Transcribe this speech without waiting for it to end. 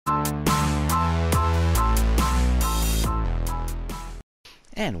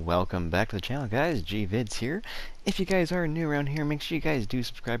And welcome back to the channel, guys. Gvids here. If you guys are new around here, make sure you guys do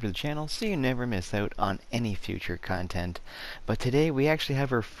subscribe to the channel so you never miss out on any future content. But today we actually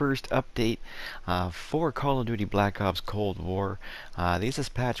have our first update for Call of Duty Black Ops Cold War. This is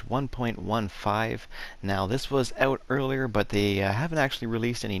patch 1.15. Now this was out earlier, but they haven't actually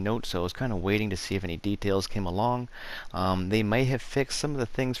released any notes, so I was kind of waiting to see if any details came along. They might have fixed some of the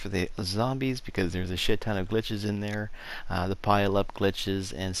things for the zombies because there's a shit ton of glitches in there, the pile-up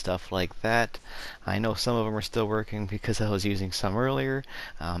glitches and stuff like that. I know some of them are still working because I was using some earlier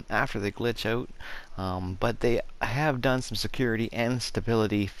after the glitch out, but they have done some security and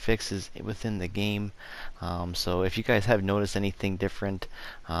stability fixes within the game. So if you guys have noticed anything different,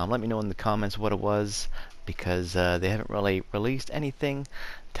 let me know in the comments what it was, because they haven't really released anything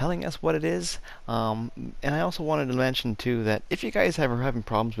telling us what it is. And I also wanted to mention too that if you guys are having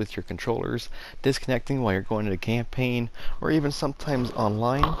problems with your controllers disconnecting while you're going to the campaign or even sometimes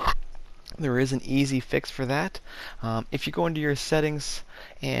online, there is an easy fix for that. If you go into your settings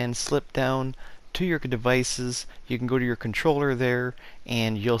and slip down to your devices, you can go to your controller there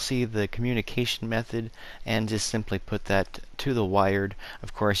and you'll see the communication method and just simply put that to the wired.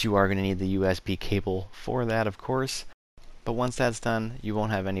 Of course, you are going to need the USB cable for that, of course. But once that's done, you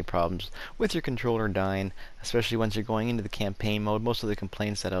won't have any problems with your controller dying, especially once you're going into the campaign mode. Most of the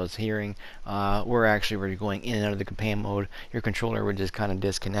complaints that I was hearing were actually where you're going in and out of the campaign mode, your controller would just kind of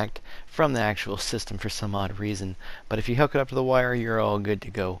disconnect from the actual system for some odd reason. But if you hook it up to the wire, you're all good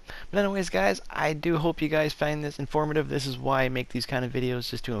to go. But anyways, guys, I do hope you guys find this informative. This is why I make these kind of videos,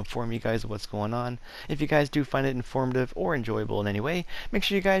 just to inform you guys of what's going on. If you guys do find it informative or enjoyable in any way, make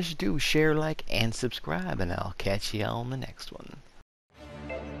sure you guys do share, like, and subscribe, and I'll catch you on the next one.